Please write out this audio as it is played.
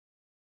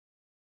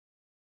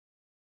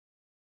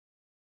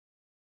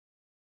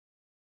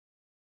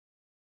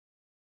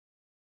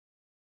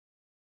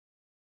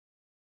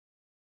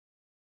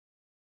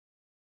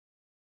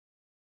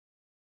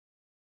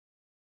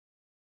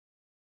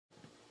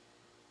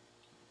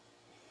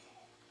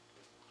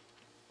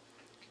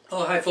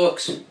Oh, hi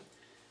folks.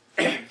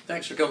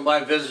 Thanks for coming by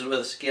and visiting with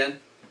us again.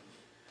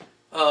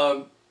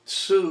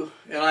 Sue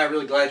and I are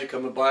really glad you're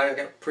coming by. I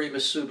got pretty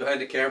Miss Sue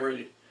behind the camera,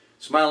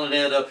 smiling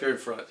Ed up here in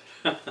front.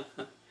 I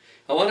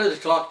wanted to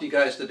talk to you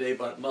guys today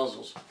about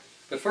muzzles.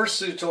 But first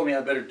Sue told me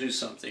I better do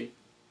something.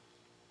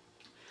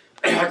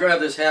 I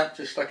grabbed this hat,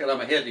 just stuck it on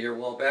my head here a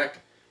while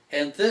back.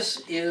 And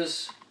this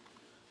is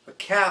a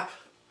cap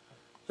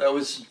that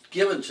was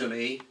given to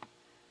me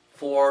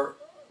for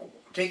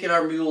taking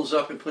our mules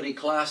up and putting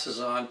classes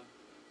on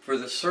for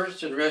the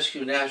Search and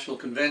Rescue National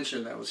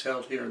Convention that was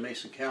held here in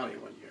Mason County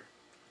one year.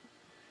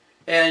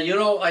 And you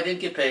know, I didn't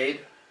get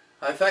paid.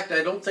 In fact,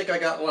 I don't think I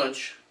got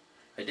lunch.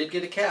 I did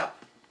get a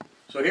cap.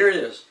 So here it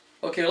is.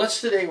 Okay,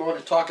 today we want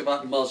to talk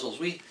about muzzles.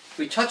 We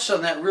touched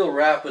on that real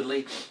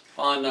rapidly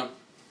on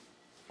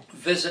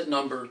visit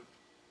number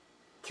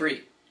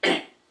 3.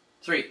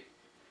 3.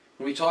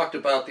 When we talked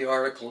about the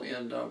article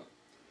in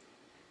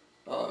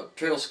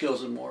Trail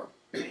Skills and More.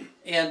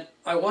 And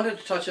I wanted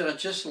to touch on it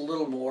just a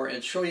little more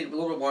and show you a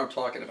little bit more I'm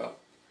talking about.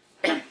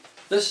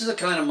 This is the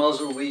kind of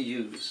muzzle we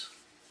use.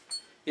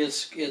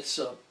 It's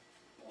a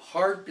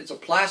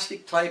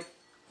plastic type,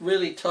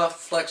 really tough,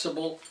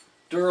 flexible,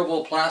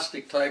 durable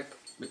plastic type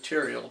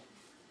material.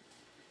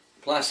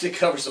 Plastic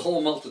covers a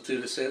whole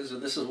multitude, it says,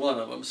 and this is one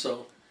of them.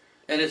 So,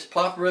 and it's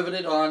pop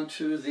riveted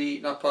onto the,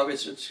 not pop,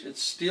 it's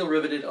steel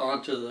riveted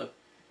onto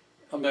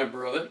a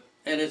member of it,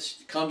 and it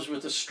comes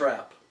with a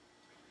strap.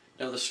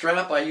 Now the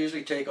strap I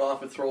usually take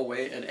off and throw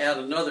away and add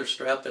another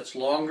strap that's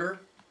longer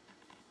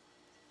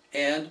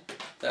and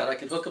that I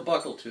can hook a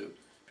buckle to,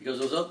 because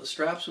those other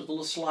straps with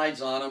little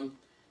slides on them,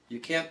 you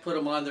can't put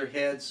them on their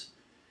heads,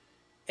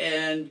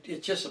 and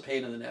it's just a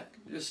pain in the neck.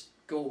 Just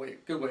go away,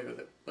 good away with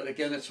it. But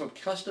again, it's from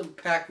Custom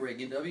Pack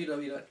Rigging,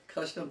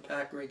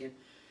 www.custompackragging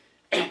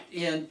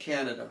in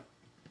Canada,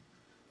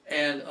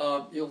 and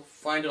you'll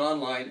find it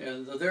online,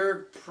 and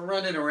they're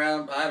running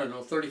around, I don't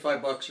know,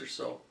 35 bucks or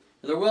so.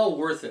 They're well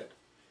worth it.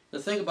 The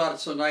thing about it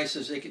so nice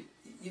is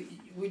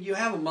when you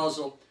have a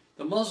muzzle,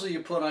 the muzzle you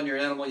put on your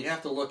animal you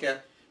have to look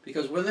at,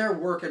 because when they're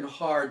working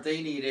hard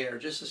they need air,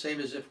 just the same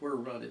as if we're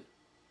running.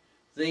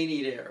 They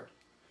need air.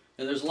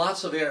 And there's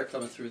lots of air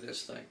coming through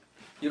this thing.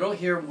 You don't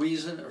hear them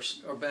wheezing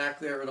or back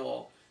there at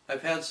all.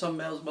 I've had some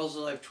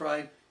muzzles I've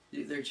tried,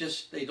 they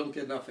don't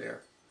get enough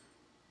air.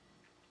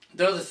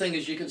 The other thing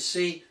is you can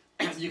see,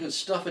 you can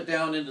stuff it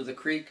down into the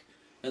creek,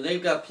 and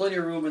they've got plenty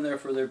of room in there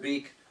for their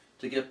beak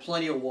to get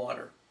plenty of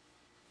water.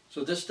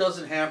 So this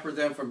doesn't hamper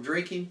them from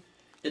drinking.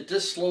 It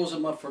just slows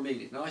them up from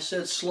eating. Now I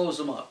said slows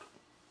them up.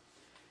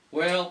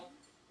 Well,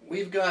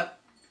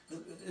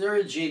 they're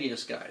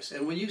ingenious guys.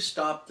 And when you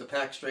stop the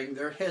pack string,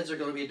 their heads are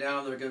going to be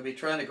down. They're going to be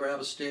trying to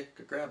grab a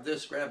stick, grab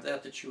this, grab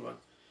that to chew on.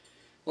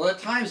 Well, at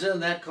times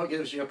then that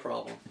gives you a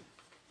problem.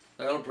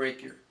 That'll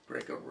break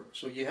over.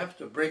 So you have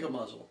to break a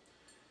muzzle.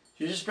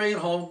 You just bring it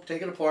home,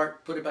 take it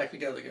apart, put it back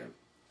together again.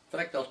 In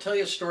fact, I'll tell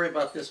you a story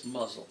about this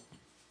muzzle.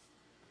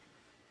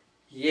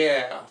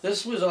 Yeah,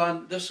 this was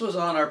on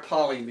our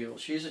Polly mule.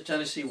 She's a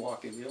Tennessee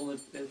walking mule.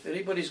 If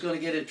anybody's going to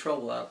get in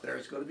trouble out there,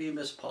 it's going to be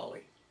Miss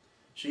Polly.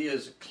 She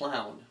is a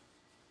clown.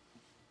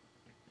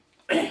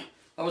 I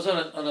was on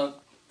a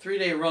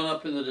 3-day run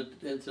up into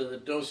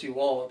the Dosey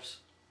Wallops.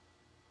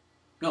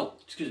 No,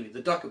 excuse me, the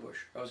Duckabush.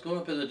 I was going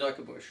up in the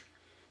Duckabush.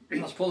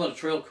 I was pulling a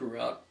trail crew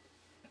out,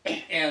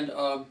 and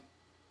I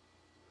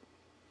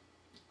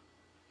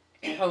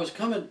was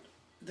coming.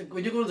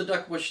 When you go to the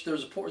Duckabush,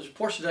 there's a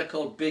portion of that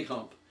called Big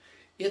Hump.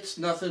 It's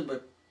nothing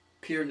but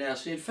pure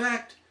nasty. In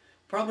fact,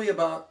 probably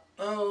about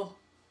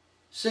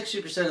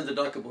 60% of the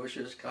Duckabush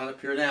is kind of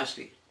pure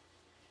nasty.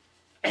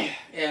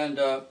 And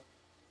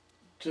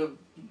to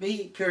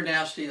me, pure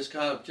nasty is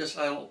kind of just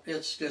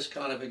it's just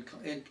kind of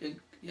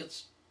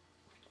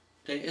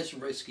it's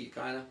risky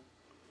kind of.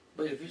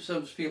 But if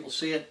some people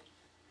see it,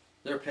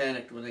 they're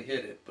panicked when they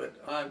hit it. But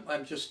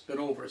I've just been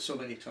over it so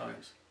many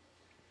times.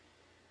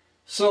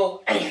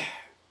 So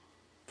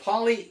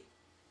Polly.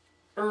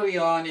 Early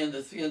on in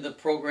the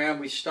program,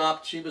 we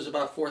stopped. She was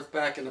about 4th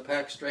back in the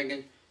pack string,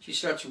 and she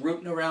starts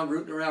rooting around.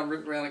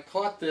 I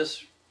caught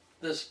this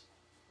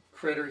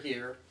critter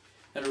here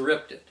and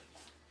ripped it.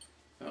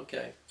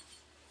 Okay.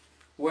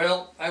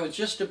 Well, I was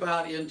just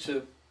about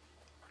to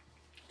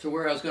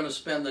where I was going to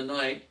spend the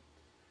night,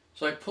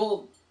 so I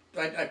pulled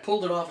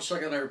it off a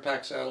second on her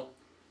pack saddle,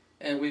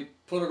 and we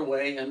put it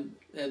away. And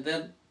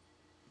then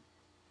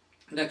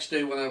next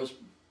day when I was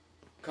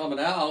coming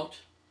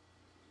out,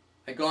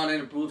 I'd gone in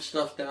and moved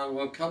stuff down.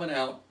 When I'm coming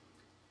out,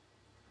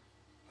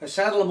 I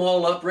saddled them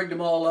all up, rigged them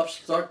all up,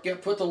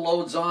 put the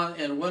loads on,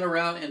 and went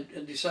around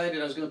and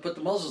decided I was going to put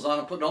the muzzles on.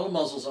 I'm putting all the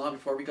muzzles on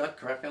before we got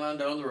cracking on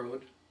down the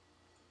road.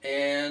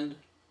 And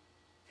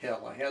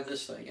hell, I had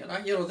this thing, and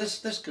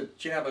this could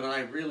jab an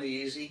eye really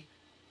easy.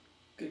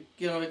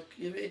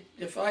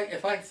 If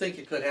I think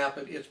it could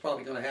happen, it's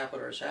probably going to happen,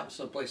 or it's happened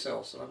someplace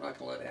else, and I'm not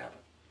going to let it happen.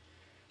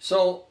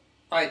 So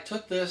I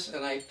took this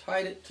and I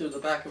tied it to the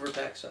back of her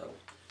pack saddle.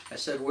 I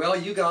said, well,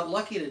 you got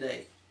lucky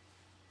today.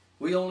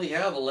 We only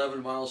have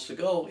 11 miles to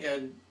go,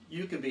 and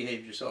you can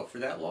behave yourself for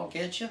that long,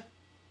 can't you?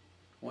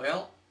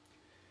 Well,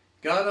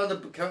 got on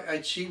the,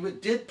 and she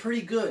did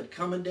pretty good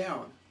coming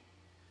down,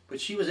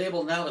 but she was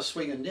able now to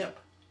swing a nip.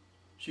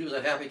 She was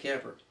a happy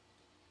camper.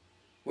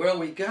 Well,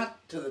 we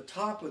got to the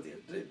top of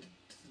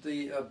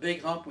the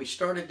big hump. We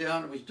started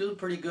down, and we was doing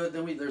pretty good.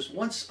 Then there's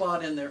one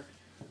spot in there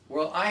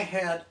where I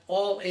had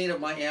all 8 of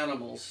my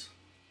animals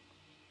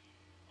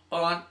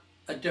on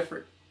a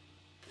different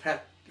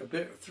path,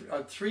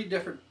 on 3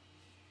 different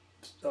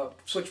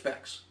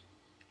switchbacks.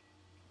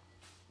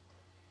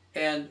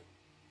 And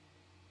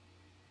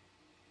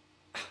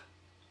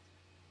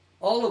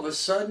all of a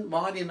sudden,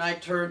 Monty and I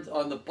turned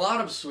on the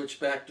bottom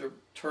switchback to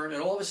turn,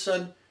 and all of a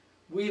sudden,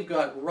 we've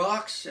got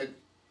rocks and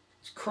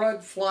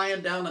crud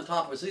flying down on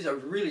top of us. These are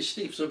really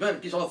steep. So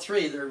these all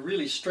 3, they're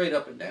really straight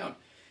up and down.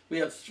 We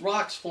have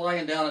rocks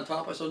flying down on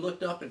top of us. I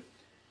looked up, and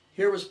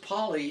here was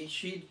Polly.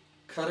 She'd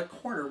cut a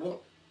corner.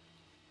 Well,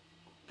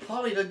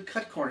 Polly didn't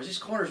cut corners. These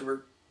corners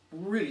were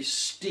really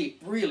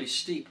steep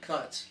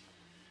cuts.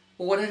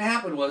 Well, what had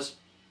happened was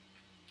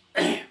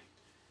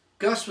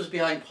Gus was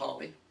behind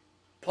Polly.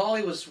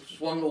 Polly was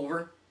swung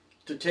over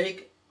to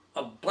take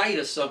a bite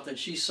of something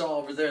she saw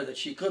over there that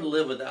she couldn't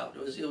live without.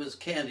 It was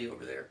candy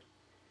over there.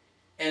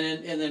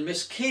 And then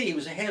Miss Katie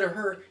was ahead of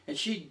her, and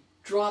she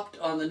dropped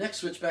on the next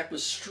switchback,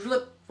 was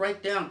slipped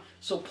right down.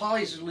 So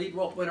Polly's lead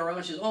rope went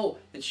around. She says, oh,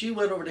 and she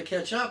went over to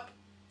catch up.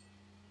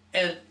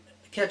 And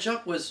catch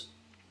up was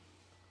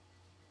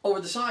over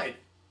the side.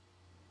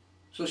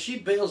 So she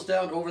bails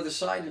down over the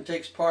side and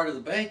takes part of the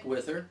bank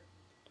with her.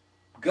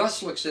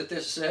 Gus looks at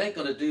this and says, I ain't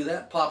going to do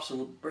that, pops a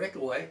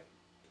breakaway.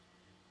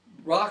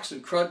 Rocks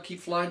and crud keep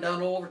flying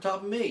down all over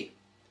top of me.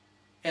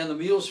 And the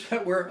mules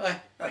were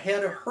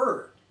ahead of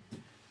her.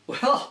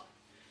 Well,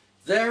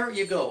 there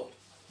you go.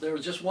 There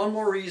was just one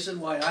more reason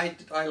why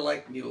I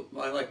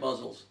like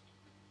muzzles.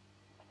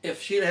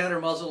 If she'd had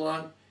her muzzle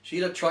on,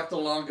 she'd have trucked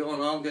along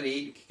going, oh, I'm going to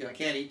eat. I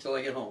can't eat till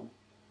I get home.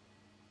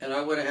 And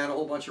I would have had a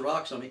whole bunch of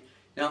rocks on me.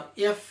 Now,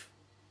 if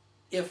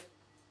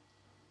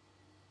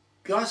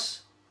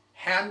Gus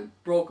hadn't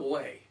broke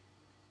away,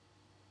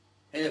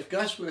 and if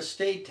Gus would have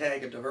stayed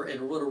tagging to her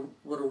and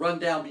would have run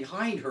down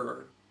behind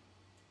her,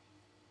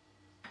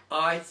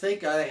 I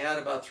think I had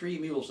about 3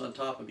 mules on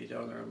top of me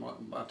down there,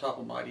 on top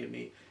of Marty and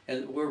me.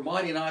 And where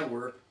Marty and I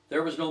were,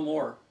 there was no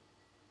more.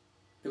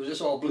 It was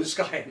just all blue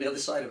sky on the other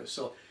side of us.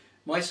 So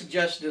my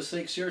suggestion is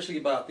think seriously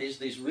about these.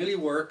 These really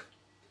work.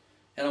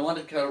 And I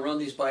wanted to kind of run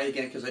these by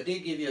again because I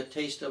did give you a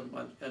taste of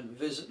them on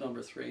visit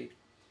number 3.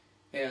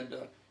 And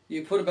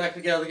you put them back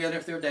together again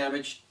if they're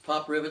damaged.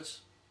 Pop rivets.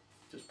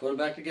 Just put them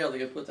back together.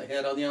 You put the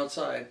head on the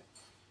outside.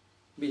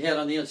 Head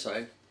on the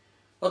inside.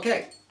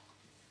 Okay.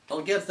 Well,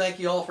 again, thank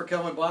you all for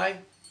coming by.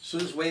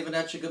 Sue's waving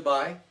at you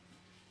goodbye.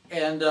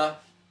 And I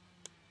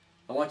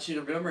want you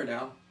to remember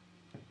now,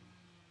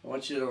 I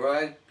want you to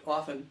ride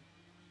often,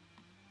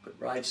 but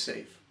ride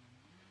safe.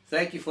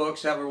 Thank you,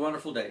 folks. Have a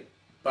wonderful day.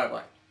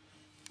 Bye-bye.